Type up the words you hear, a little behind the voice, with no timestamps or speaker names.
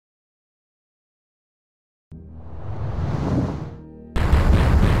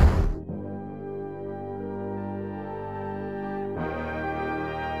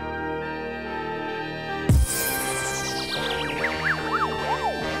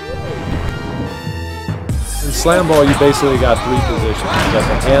Slamball, you basically got three positions. You got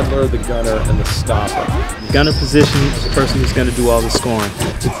the handler, the gunner, and the stopper. The gunner position is the person who's going to do all the scoring.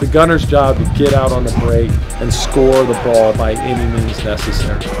 It's the gunner's job to get out on the break and score the ball by any means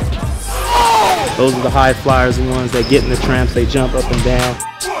necessary. Those are the high flyers, the ones that get in the tramps, they jump up and down.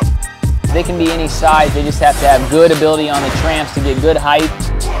 They can be any size, they just have to have good ability on the tramps to get good height.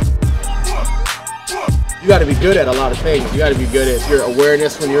 You got to be good at a lot of things. You got to be good at your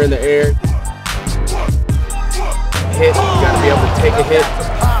awareness when you're in the air. Hit, you got to be able to take a hit.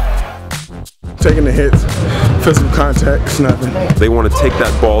 Taking the hits, physical contact, it's nothing. They want to take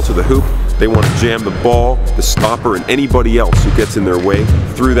that ball to the hoop. They want to jam the ball, the stopper, and anybody else who gets in their way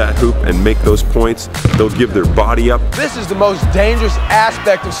through that hoop and make those points. They'll give their body up. This is the most dangerous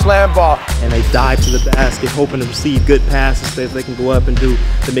aspect of Slamball. And they dive to the basket, hoping to receive good passes that they can go up and do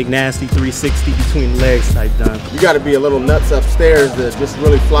the McNasty 360 between legs type dunk. You got to be a little nuts upstairs to just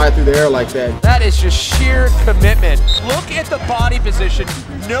really fly through the air like that. That is just sheer commitment. Look at the body position,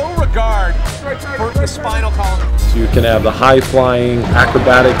 no regard for the spinal column. So you can have the high-flying,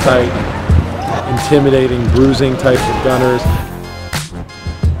 acrobatic type, intimidating, bruising types of gunners.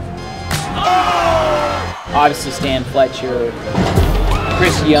 Obviously Stan Fletcher,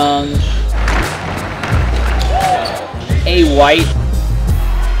 Chris Young, A. White.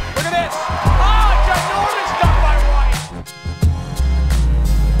 Look at this. Oh, ginormous dunk by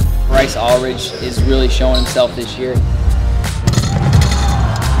White. Bryce Allridge is really showing himself this year.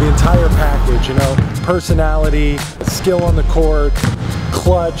 The entire package, you know, personality, skill on the court,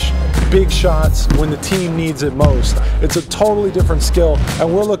 clutch, big shots when the team needs it most. It's a totally different skill,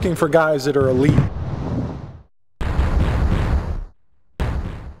 and we're looking for guys that are elite.